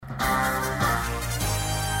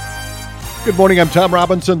Good morning, I'm Tom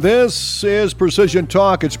Robinson. This is Precision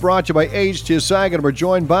Talk. It's brought to you by HTS Ag, and we're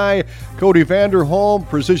joined by Cody Vanderholm,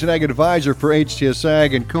 Precision Ag Advisor for HTS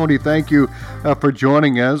Ag. And Cody, thank you for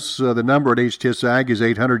joining us. The number at HTS Ag is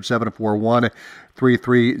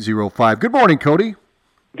 800-741-3305. Good morning, Cody.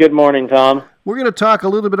 Good morning, Tom. We're going to talk a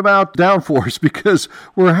little bit about downforce because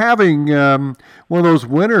we're having one of those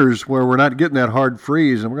winters where we're not getting that hard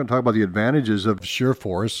freeze, and we're going to talk about the advantages of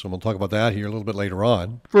SureForce, and we'll talk about that here a little bit later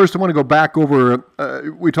on. First, I want to go back over,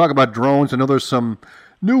 we talk about drones. I know there's some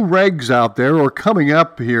new regs out there or coming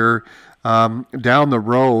up here down the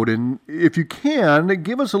road, and if you can,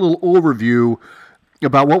 give us a little overview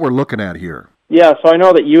about what we're looking at here. Yeah, so I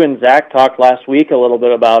know that you and Zach talked last week a little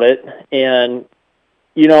bit about it, and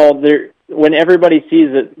you know, when everybody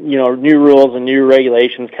sees that, you know, new rules and new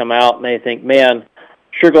regulations come out and they think, man,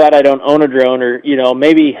 sure glad I don't own a drone, or, you know,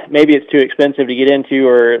 maybe it's too expensive to get into,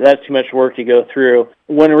 or that's too much work to go through.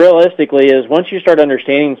 When realistically is once you start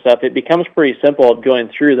understanding stuff, it becomes pretty simple going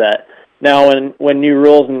through that. Now, when new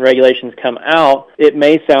rules and regulations come out, it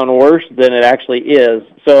may sound worse than it actually is.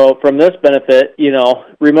 So from this benefit, you know,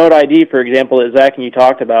 remote ID, for example, that Zach and you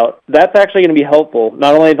talked about, that's actually going to be helpful,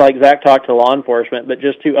 not only like Zach talked to law enforcement, but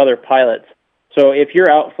just to other pilots. So if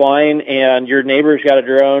you're out flying and your neighbor's got a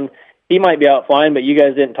drone, he might be out flying, but you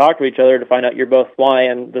guys didn't talk to each other to find out you're both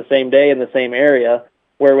flying the same day in the same area,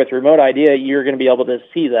 where with remote ID, you're going to be able to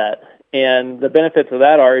see that. And the benefits of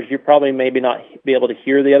that are is you probably maybe not be able to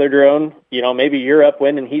hear the other drone. You know, maybe you're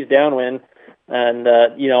upwind and he's downwind. And,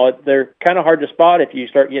 you know, they're kind of hard to spot if you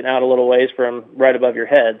start getting out a little ways from right above your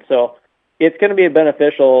head. So it's going to be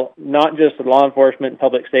beneficial, not just for law enforcement and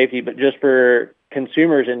public safety, but just for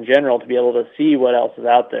consumers in general to be able to see what else is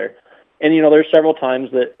out there. And, you know, there's several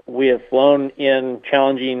times that we have flown in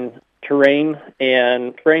challenging terrain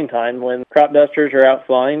and spraying time when crop dusters are out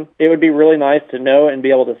flying. It would be really nice to know and be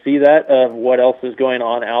able to see that of what else is going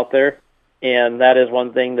on out there. And that is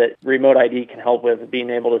one thing that remote ID can help with, being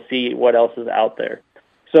able to see what else is out there.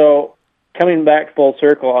 So coming back full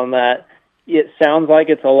circle on that, it sounds like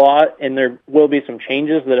it's a lot, and there will be some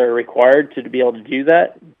changes that are required to be able to do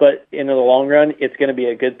that. But in the long run, it's going to be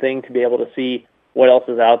a good thing to be able to see what else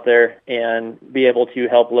is out there and be able to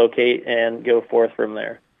help locate and go forth from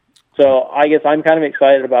there. So I guess I'm kind of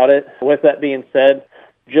excited about it. With that being said,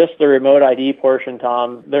 just the remote ID portion,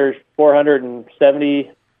 Tom, there's 470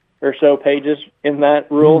 or so pages in that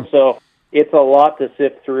rule, so it's a lot to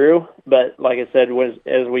sift through. But like I said,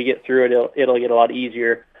 as we get through it, it'll get a lot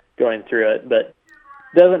easier going through it. But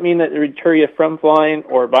doesn't mean that it would deter you from flying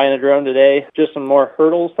or buying a drone today. Just some more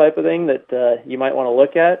hurdles type of thing that you might want to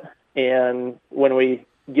look at. And when we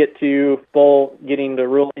get to full getting the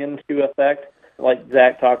rule into effect, like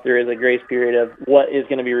Zach talked, there is a grace period of what is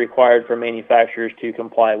going to be required for manufacturers to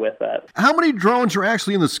comply with that. How many drones are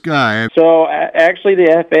actually in the sky? So actually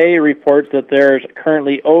the FAA reports that there's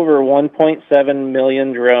currently over 1.7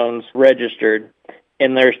 million drones registered,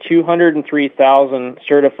 and there's 203,000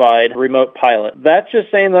 certified remote pilots. That's just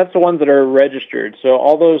saying that's the ones that are registered. So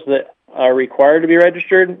all those that are required to be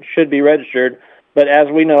registered should be registered, but as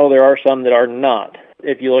we know, there are some that are not.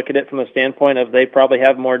 If you look at it from the standpoint of they probably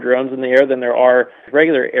have more drones in the air than there are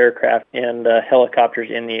regular aircraft and helicopters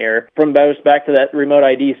in the air. From back to that remote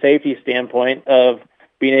ID safety standpoint of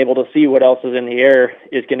being able to see what else is in the air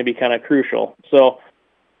is going to be kind of crucial. So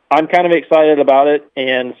I'm kind of excited about it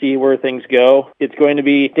and see where things go. It's going to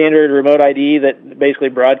be standard remote ID that basically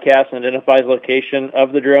broadcasts and identifies location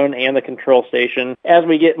of the drone and the control station. As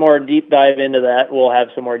we get more deep dive into that, we'll have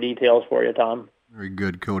some more details for you, Tom. Very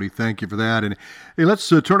good, Cody. Thank you for that. And hey, let's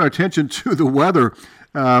turn our attention to the weather.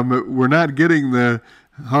 We're not getting the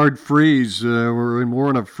hard freeze. We're more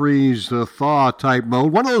in a freeze-thaw type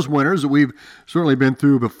mode. One of those winters that we've certainly been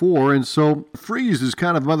through before. And so freeze is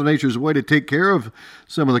kind of Mother Nature's way to take care of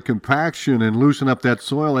some of the compaction and loosen up that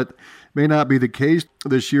soil. It may not be the case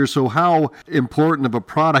this year. So how important of a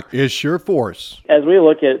product is SureForce? As we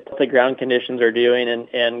look at what the ground conditions are doing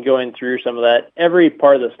and going through some of that, every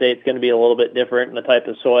part of the state is going to be a little bit different in the type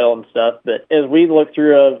of soil and stuff. But as we look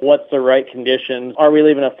through what's the right conditions, are we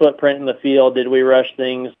leaving a footprint in the field? Did we rush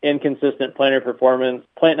things? Inconsistent planter performance,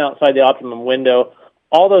 planting outside the optimum window,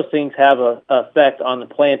 all those things have an effect on the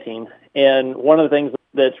planting. And one of the things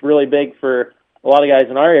that's really big for a lot of guys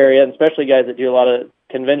in our area, and especially guys that do a lot of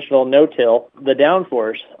conventional no-till, the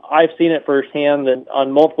downforce. I've seen it firsthand that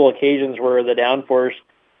on multiple occasions where the downforce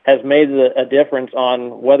has made a difference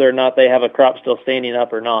on whether or not they have a crop still standing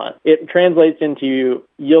up or not. It translates into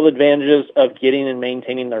yield advantages of getting and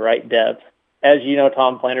maintaining the right depth. As you know,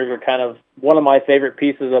 Tom, planters are kind of one of my favorite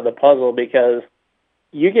pieces of the puzzle because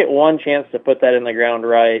you get one chance to put that in the ground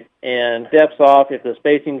right, and depth's off, if the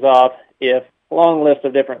spacing's off, if a long list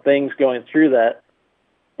of different things going through that.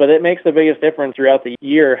 But it makes the biggest difference throughout the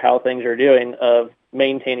year how things are doing of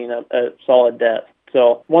maintaining a solid depth.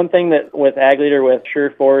 So one thing that with Ag Leader, with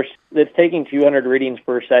SureForce, it's taking 200 readings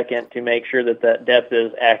per second to make sure that that depth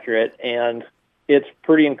is accurate, and it's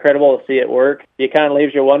pretty incredible to see it work. It kind of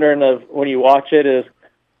leaves you wondering of when you watch it is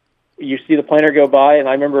you see the planer go by, and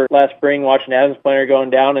I remember last spring watching Adam's planer going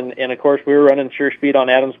down, and of course we were running SureSpeed on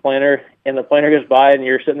Adam's planer, and the planer goes by, and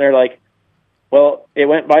you're sitting there like, well, it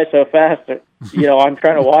went by so fast, I'm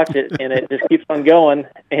trying to watch it, and it just keeps on going,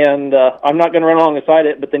 and I'm not going to run alongside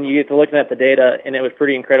it, but then you get to looking at the data, and it was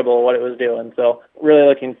pretty incredible what it was doing. So really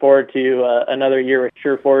looking forward to another year with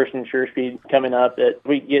SureForce and SureSpeed coming up, that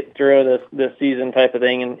we get through this season type of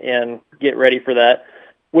thing and get ready for that.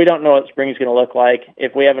 We don't know what spring's going to look like.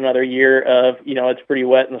 If we have another year of, it's pretty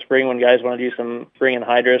wet in the spring when guys want to do some spring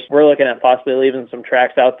anhydrous, we're looking at possibly leaving some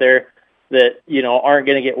tracks out there that, aren't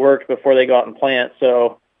going to get worked before they go out and plant.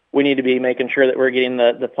 So we need to be making sure that we're getting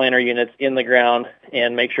the planter units in the ground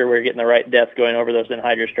and make sure we're getting the right depth going over those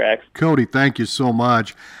anhydrous tracks. Cody, thank you so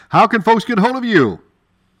much. How can folks get a hold of you?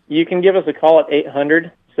 You can give us a call at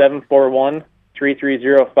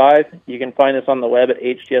 800-741-3305. You can find us on the web at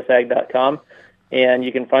htsag.com. And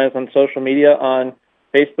you can find us on social media on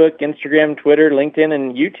Facebook, Instagram, Twitter, LinkedIn,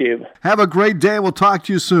 and YouTube. Have a great day. We'll talk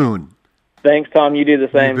to you soon. Thanks, Tom. You do the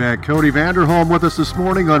same. You bet. Cody Vanderholm with us this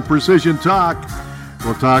morning on Precision Talk.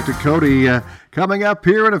 We'll talk to Cody coming up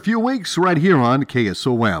here in a few weeks right here on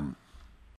KSOM.